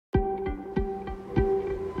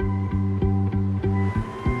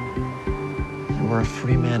we're a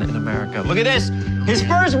free man in America. Look at this! His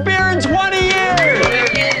first beer in 20 years!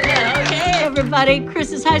 Okay, everybody,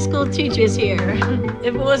 Chris's high school teacher's here.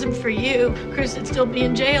 If it wasn't for you, Chris would still be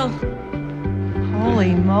in jail.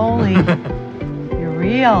 Holy moly. You're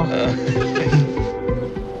real.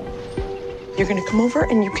 You're gonna come over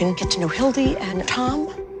and you can get to know Hildy and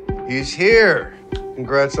Tom. He's here.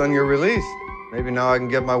 Congrats on your release. Maybe now I can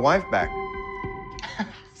get my wife back.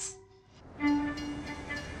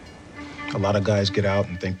 A lot of guys get out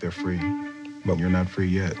and think they're free, but you're not free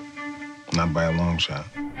yet. Not by a long shot.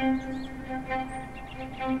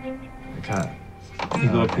 Okay. You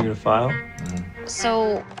go up here to file?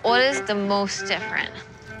 So, what is the most different?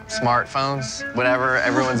 Smartphones, whatever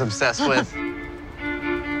everyone's obsessed with.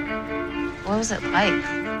 What was it like?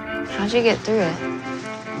 How'd you get through it?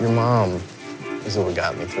 Your mom is what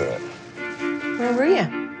got me through it. Where were you?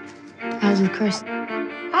 I was with Chris.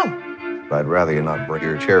 Oh. I'd rather you not bring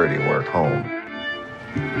your charity work home.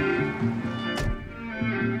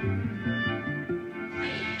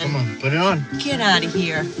 Come on, put it on. Get out of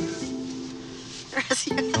here.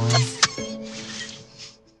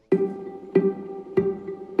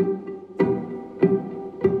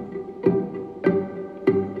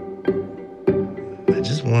 I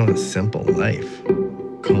just want a simple life.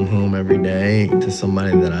 Come home every day to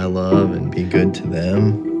somebody that I love and be good to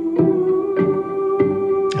them.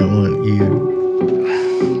 I want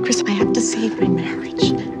you. Chris, I have to save my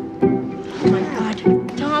marriage. Oh my God.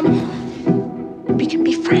 Tom. We can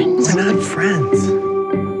be friends. We're not friends.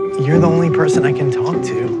 You're the only person I can talk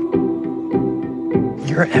to.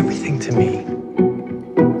 You're everything to me.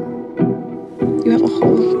 You have a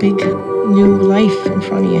whole big new life in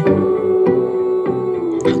front of you.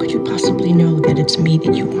 How could you possibly know that it's me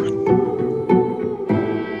that you want?